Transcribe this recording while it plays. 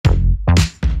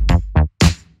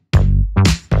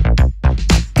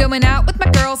Going out with my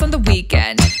girls on the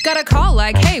weekend. Got a call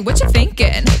like, hey, what you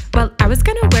thinking? Well, I was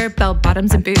gonna wear bell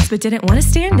bottoms and boots, but didn't want to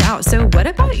stand out, so what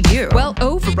about you? Well,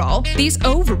 overall, these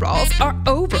overalls are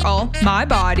overall my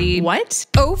body. What?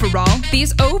 Overall,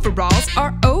 these overalls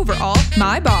are overall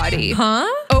my body. Huh?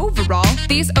 Overall,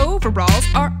 these overalls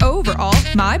are overall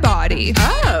my body.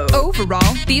 Oh.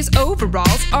 Overall, these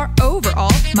overalls are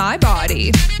overall my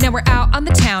body. Now we're out on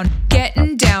the town,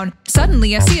 getting down.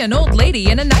 Suddenly I see an old lady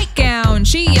in a nightgown.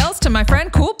 She yells to my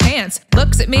friend, cool pants.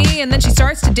 Looks at me and then she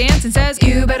starts to dance and says,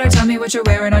 you better tell me what you're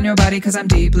wearing on your body, cause I'm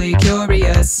deeply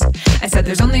curious. I said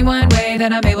there's only one way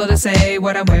that I'm able to say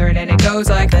what I'm wearing, and it goes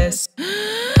like this.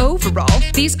 Overall,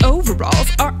 these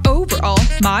overalls are overall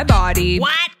my body.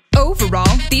 What?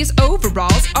 Overall, these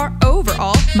overalls are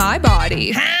overall my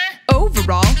body. Huh?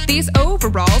 Overall, these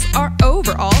overalls are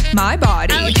overall my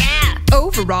body. Oh yeah!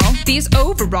 Overall, these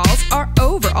overalls are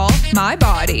overall my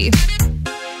body.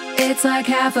 It's like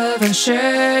half of a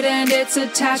shirt and it's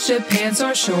attached to pants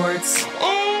or shorts.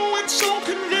 Oh, it's so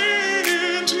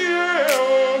convenient,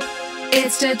 yeah.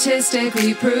 It's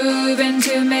statistically proven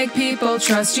to make people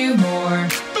trust you more.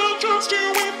 They'll trust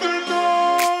you with their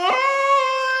life.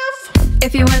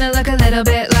 If you wanna look a little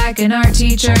bit like an art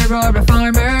teacher or a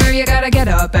farmer, you gotta get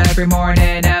up every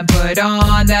morning and put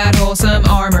on that wholesome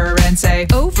armor and say,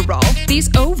 overall,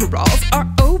 these overalls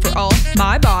are overall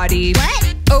my body.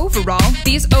 What? Overall,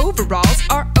 these overalls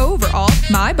are overall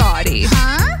my body.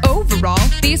 Huh? Overall,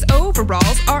 these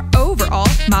overalls are overall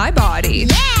my body.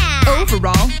 Yeah!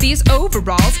 Overall, these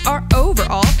overalls are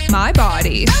overall my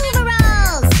body. Overall!